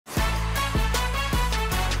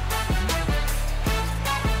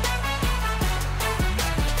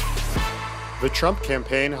The Trump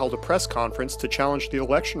campaign held a press conference to challenge the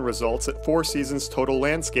election results at Four Seasons Total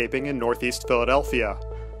Landscaping in Northeast Philadelphia.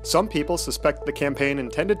 Some people suspect the campaign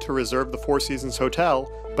intended to reserve the Four Seasons Hotel,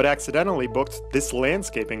 but accidentally booked this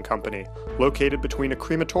landscaping company, located between a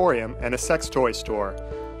crematorium and a sex toy store.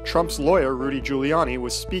 Trump's lawyer, Rudy Giuliani,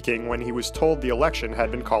 was speaking when he was told the election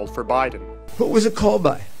had been called for Biden. What was it called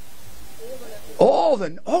by?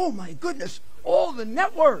 Oh my goodness, all the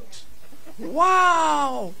networks.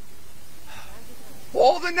 Wow.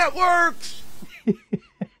 All the networks!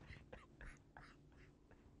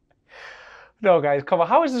 No, guys, come on.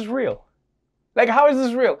 How is this real? Like, how is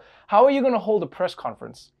this real? How are you going to hold a press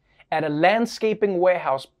conference at a landscaping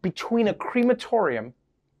warehouse between a crematorium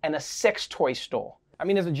and a sex toy store? I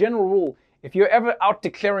mean, as a general rule, if you're ever out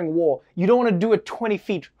declaring war, you don't want to do it 20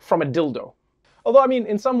 feet from a dildo. Although, I mean,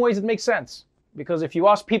 in some ways it makes sense. Because if you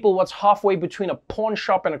ask people what's halfway between a pawn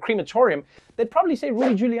shop and a crematorium, they'd probably say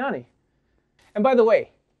Rudy Giuliani. And by the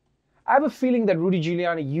way, I have a feeling that Rudy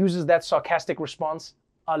Giuliani uses that sarcastic response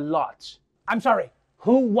a lot. I'm sorry,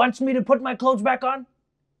 who wants me to put my clothes back on?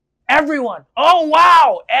 Everyone. Oh,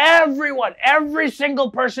 wow. Everyone. Every single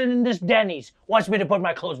person in this Denny's wants me to put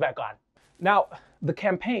my clothes back on. Now, the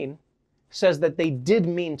campaign says that they did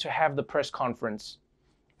mean to have the press conference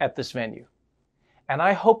at this venue. And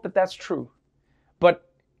I hope that that's true. But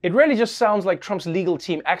it really just sounds like Trump's legal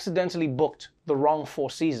team accidentally booked the wrong Four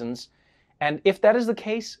Seasons. And if that is the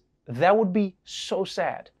case, that would be so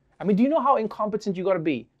sad. I mean, do you know how incompetent you gotta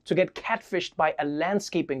be to get catfished by a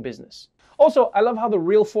landscaping business? Also, I love how the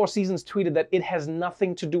real Four Seasons tweeted that it has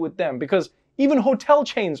nothing to do with them, because even hotel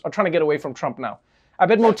chains are trying to get away from Trump now. I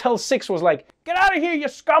bet Motel 6 was like, get out of here, you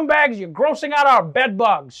scumbags, you're grossing out our bed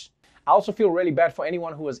bugs. I also feel really bad for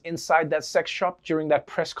anyone who was inside that sex shop during that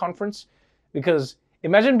press conference, because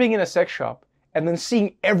imagine being in a sex shop and then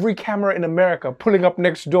seeing every camera in America pulling up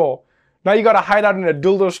next door. Now you gotta hide out in a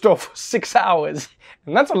dildo store for 6 hours.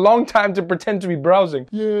 And that's a long time to pretend to be browsing.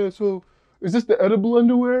 Yeah, so is this the edible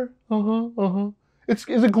underwear? Is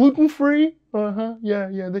it gluten-free?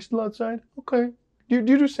 Yeah, they're still outside? Okay. Do you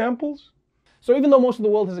do samples? So even though most of the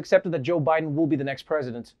world has accepted that Joe Biden will be the next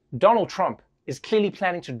president, Donald Trump is clearly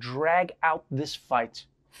planning to drag out this fight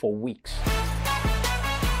for weeks.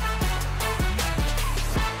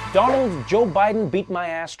 Donald Joe Biden beat my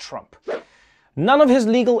ass Trump. None of his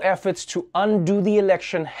legal efforts to undo the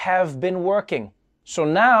election have been working. So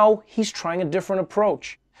now he's trying a different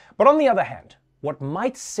approach. But on the other hand, what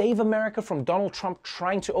might save America from Donald Trump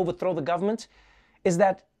trying to overthrow the government is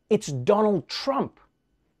that it's Donald Trump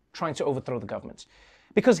trying to overthrow the government.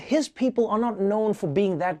 Because his people are not known for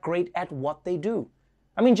being that great at what they do.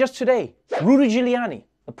 I mean, just today, Rudy Giuliani,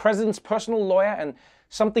 the president's personal lawyer and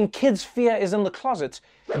something kids fear is in the closet,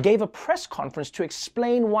 gave a press conference to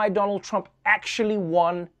explain why Donald Trump actually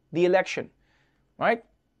won the election, right?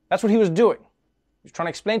 That's what he was doing. He was trying to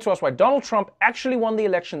explain to us why Donald Trump actually won the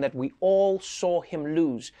election that we all saw him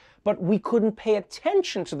lose. But we couldn't pay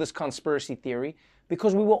attention to this conspiracy theory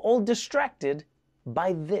because we were all distracted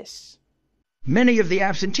by this. Many of the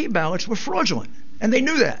absentee ballots were fraudulent, and they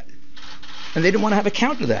knew that. And they didn't want to have a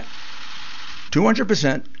count of that.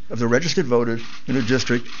 200% of the registered voters in a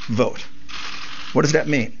district vote. What does that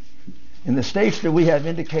mean? In the states that we have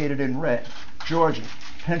indicated in red, Georgia,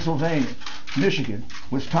 Pennsylvania, Michigan,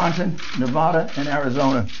 Wisconsin, Nevada, and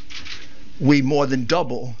Arizona, we more than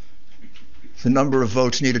double the number of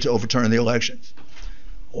votes needed to overturn the elections.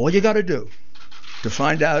 All you got to do to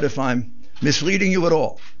find out if I'm misleading you at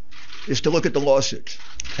all is to look at the lawsuits.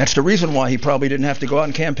 That's the reason why he probably didn't have to go out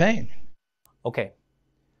and campaign. Okay.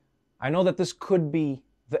 I know that this could be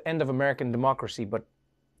the end of American democracy, but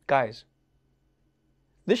guys,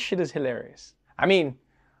 this shit is hilarious. I mean,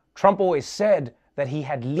 Trump always said that he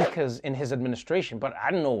had leakers in his administration, but I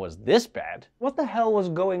didn't know it was this bad. What the hell was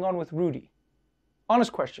going on with Rudy?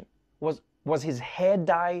 Honest question. Was his hair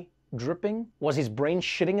dye dripping? Was his brain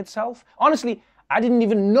shitting itself? Honestly, I didn't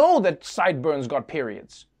even know that sideburns got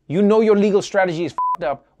periods. You know your legal strategy is f***ed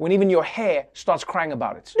up when even your hair starts crying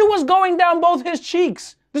about it. It was going down both his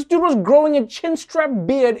cheeks. This dude was growing a chin-strap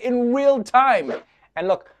beard in real time. And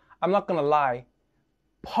look, I'm not gonna lie,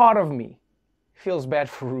 part of me feels bad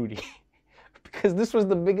for Rudy. Because this was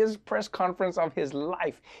the biggest press conference of his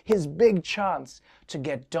life. His big chance to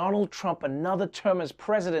get Donald Trump another term as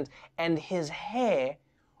president, and his hair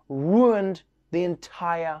ruined the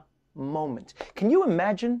entire moment. Can you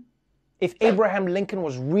imagine if Abraham Lincoln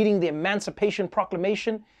was reading the Emancipation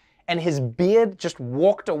Proclamation and his beard just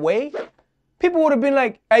walked away? People would have been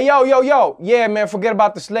like, hey, yo, yeah, man, forget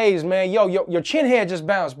about the slaves, man. Yo, your chin hair just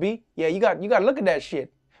bounced, B. Yeah, you got to look at that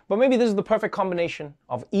shit. But maybe this is the perfect combination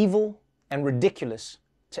of evil and ridiculous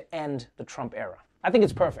to end the Trump era. I think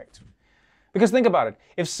it's perfect. Because think about it.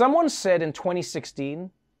 If someone said in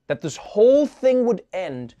 2016 that this whole thing would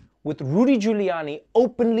end with Rudy Giuliani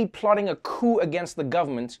openly plotting a coup against the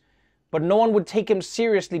government, but no one would take him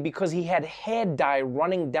seriously because he had hair dye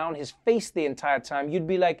running down his face the entire time, you'd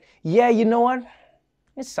be like, yeah, you know what?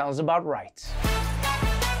 It sounds about right.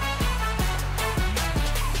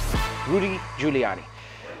 Rudy Giuliani,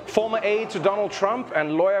 former aide to Donald Trump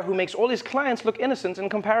and lawyer who makes all his clients look innocent in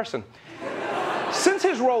comparison. Since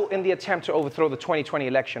his role in the attempt to overthrow the 2020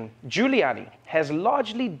 election, Giuliani has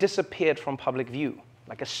largely disappeared from public view,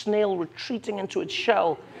 like a snail retreating into its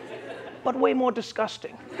shell, but way more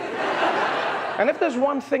disgusting. And if there's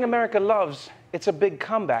one thing America loves, it's a big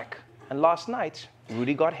comeback. And last night,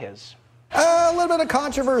 Rudy got his. A little bit of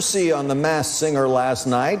controversy on the Masked Singer last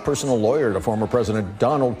night. Personal lawyer to former President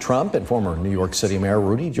Donald Trump and former New York City Mayor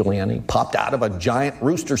Rudy Giuliani popped out of a giant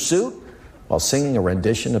rooster suit while singing a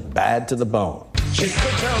rendition of Bad to the Bone. She could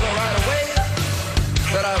tell right away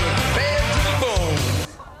that I was bad to the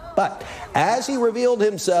bone. But as he revealed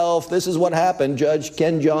himself, this is what happened. Judge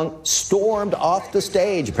Ken Jeong stormed off the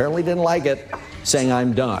stage, apparently didn't like it, saying,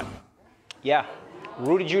 "I'm done." Yeah,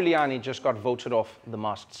 Rudy Giuliani just got voted off The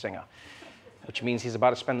Masked Singer, which means he's about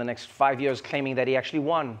to spend the next 5 years claiming that he actually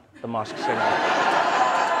won The Masked Singer.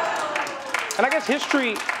 And I guess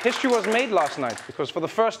history was made last night, because for the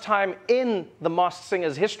first time in The Masked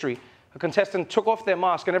Singer's history, a contestant took off their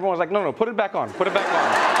mask and everyone was like, no, put it back on, put it back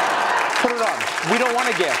on. Put it on. We don't want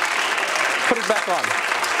to guess. Put it back on.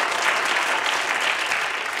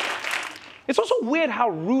 It's also weird how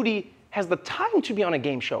Rudy has the time to be on a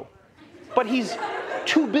game show, but he's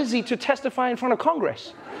too busy to testify in front of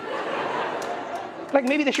Congress. Like,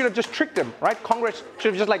 maybe they should have just tricked him, right? Congress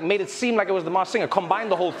should have just like made it seem like it was The Masked Singer,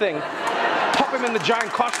 combined the whole thing, pop him in the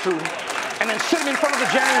giant costume, and then sit him in front of the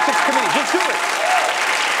January 6th committee. Just do it.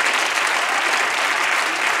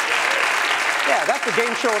 Yeah, that's the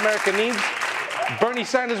game show America needs. Bernie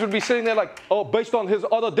Sanders would be sitting there like, oh, based on his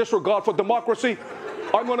utter disregard for democracy,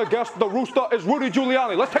 I'm going to guess the rooster is Rudy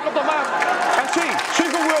Giuliani. Let's take up the mask and see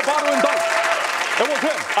who we're about to indict. It was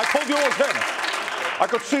him. I told you it was him. I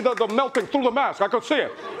could see the melting through the mask. I could see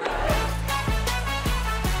it.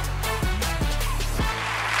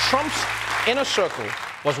 Trump's inner circle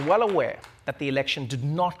was well aware that the election did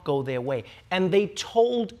not go their way. And they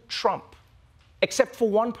told Trump, except for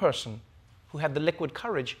one person who had the liquid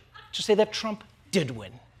courage to say that Trump did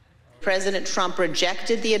win. President Trump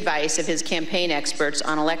rejected the advice of his campaign experts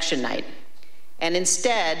on election night and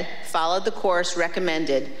instead followed the course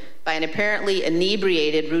recommended by an apparently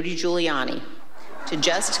inebriated Rudy Giuliani to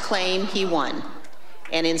just claim he won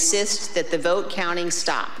and insist that the vote counting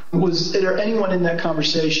stop. Was there anyone in that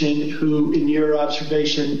conversation who, in your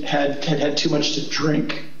observation, had too much to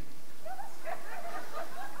drink?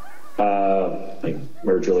 Like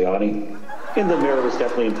Mayor Giuliani. And the mayor was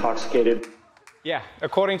definitely intoxicated. Yeah,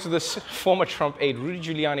 according to this former Trump aide, Rudy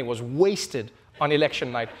Giuliani was wasted on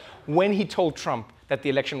election night when he told Trump that the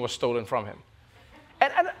election was stolen from him.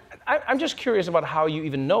 And I'm just curious about how you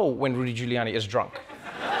even know when Rudy Giuliani is drunk.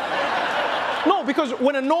 No, because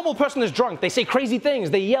when a normal person is drunk, they say crazy things,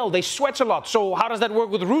 they yell, they sweat a lot. So how does that work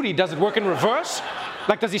with Rudy? Does it work in reverse?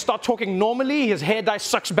 Like, does he start talking normally? His hair dye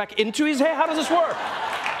sucks back into his hair? How does this work?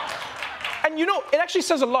 And you know, it actually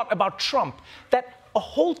says a lot about Trump that a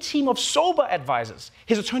whole team of sober advisors,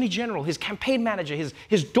 his attorney general, his campaign manager,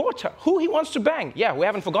 his daughter, who he wants to bang, yeah, we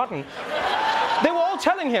haven't forgotten, they were all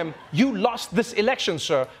telling him, you lost this election,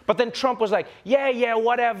 sir. But then Trump was like, yeah,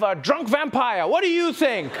 whatever, drunk vampire, what do you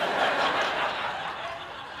think?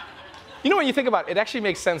 You know, when you think about it, it actually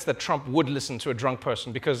makes sense that Trump would listen to a drunk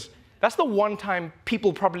person, because that's the one time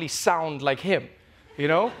people probably sound like him. You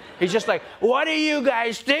know? He's just like, what do you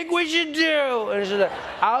guys think we should do? And he's like,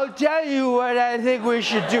 I'll tell you what I think we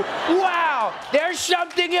should do. Wow, there's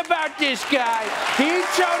something about this guy. He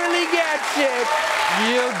totally gets it.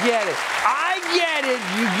 You'll get it. I get it.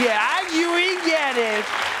 You get it. We get it.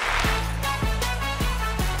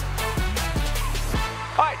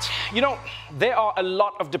 All right, you know, there are a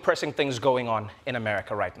lot of depressing things going on in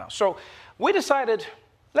America right now. So we decided,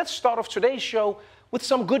 let's start off today's show with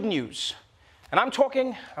some good news. And I'm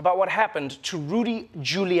talking about what happened to Rudy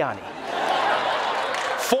Giuliani,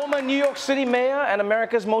 former New York City mayor and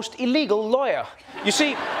America's most illegal lawyer. You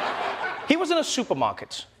see, he was in a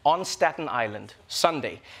supermarket on Staten Island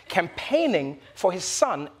Sunday, campaigning for his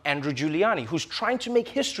son, Andrew Giuliani, who's trying to make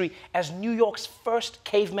history as New York's first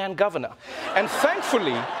caveman governor. And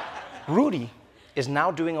thankfully, Rudy is now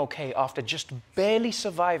doing okay after just barely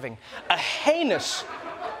surviving a heinous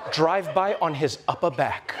drive-by on his upper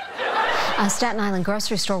back. A Staten Island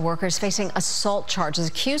grocery store worker is facing assault charges,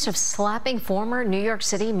 accused of slapping former New York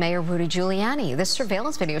City Mayor Rudy Giuliani. This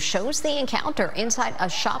surveillance video shows the encounter inside a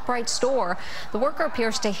ShopRite store. The worker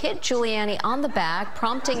appears to hit Giuliani on the back,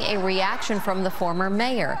 prompting a reaction from the former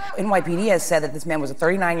mayor. NYPD has said that this man was a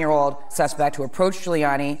 39-year-old suspect who approached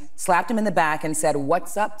Giuliani, slapped him in the back, and said,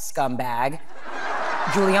 "What's up, scumbag?"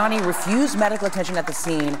 Giuliani refused medical attention at the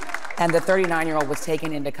scene, and the 39-year-old was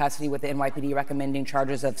taken into custody with the NYPD recommending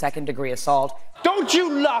charges of second-degree assault. Don't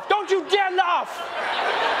you laugh! Don't you dare laugh!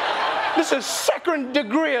 This is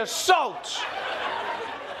second-degree assault.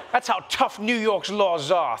 That's how tough New York's laws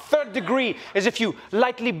are. Third degree is if you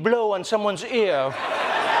lightly blow on someone's ear.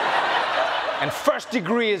 And first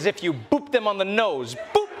degree is if you boop them on the nose.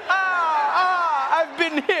 Boop! Ah! I've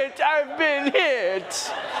been hit! I've been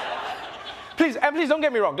hit! Please don't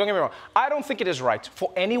get me wrong, I don't think it is right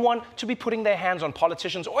for anyone to be putting their hands on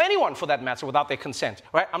politicians, or anyone for that matter, without their consent,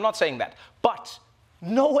 right? I'm not saying that. But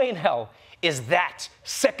no way in hell is that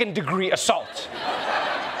second-degree assault.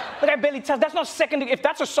 Like, I barely tell, that's not second-degree. If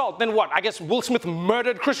that's assault, then what? I guess Will Smith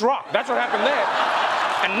murdered Chris Rock. That's what happened there.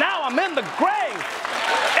 And now I'm in the grave.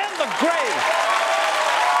 In the grave.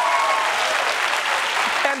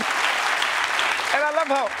 And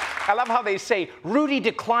I love how they say Rudy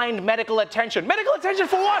declined medical attention. Medical attention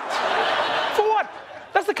for what? For what?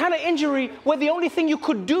 That's the kind of injury where the only thing you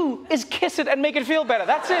could do is kiss it and make it feel better.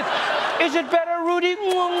 That's it. Is it better, Rudy?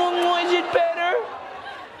 Is it better?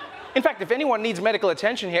 In fact, if anyone needs medical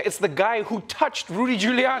attention here, it's the guy who touched Rudy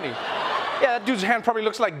Giuliani. Yeah, that dude's hand probably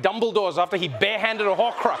looks like Dumbledore's after he barehanded a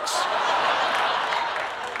Horcrux.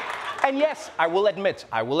 And yes, I will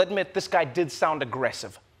admit this guy did sound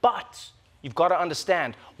aggressive, but you've got to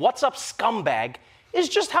understand, "What's up, scumbag?" is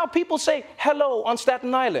just how people say hello on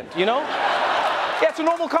Staten Island, you know? Yeah, it's a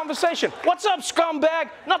normal conversation. "What's up, scumbag?"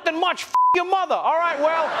 "Nothing much, f your mother." "All right,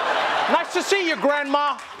 well, nice to see you,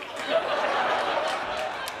 grandma."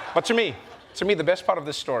 But to me, the best part of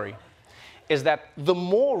this story is that the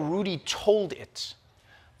more Rudy told it,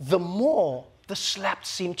 the more the slap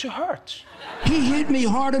seemed to hurt. He hit me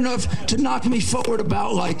hard enough to knock me forward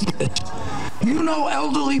about like this. You know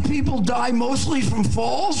elderly people die mostly from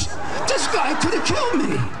falls? This guy could have killed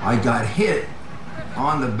me. I got hit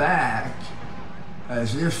on the back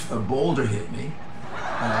as if a boulder hit me.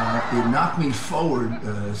 It knocked me forward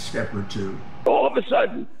a step or two. All of a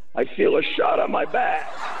sudden, I feel a shot on my back,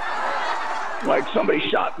 like somebody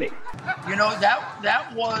shot me. You know,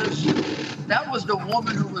 that was the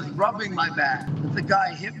woman who was rubbing my back. The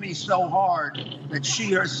guy hit me so hard that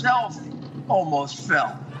she herself almost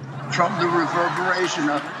fell from the reverberation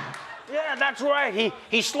of it. Yeah, that's right.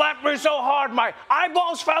 He slapped me so hard my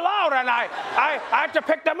eyeballs fell out, and I had to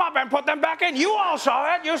pick them up and put them back in. You all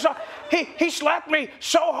saw it. You saw. He slapped me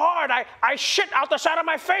so hard I shit out the side of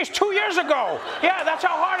my face 2 years ago. Yeah, that's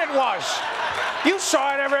how hard it was. You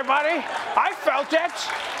saw it, everybody. I felt it.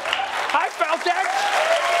 I felt it.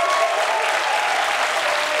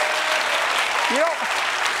 You know,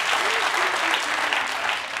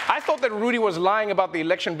 I thought that Rudy was lying about the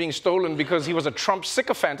election being stolen because he was a Trump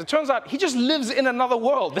sycophant. It turns out he just lives in another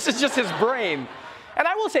world. This is just his brain. And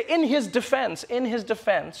I will say, in his defense,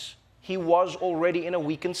 he was already in a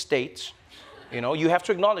weakened state. You know, you have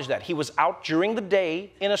to acknowledge that. He was out during the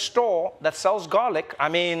day in a store that sells garlic. I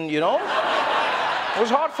mean, you know, it was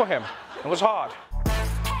hard for him. It was hard.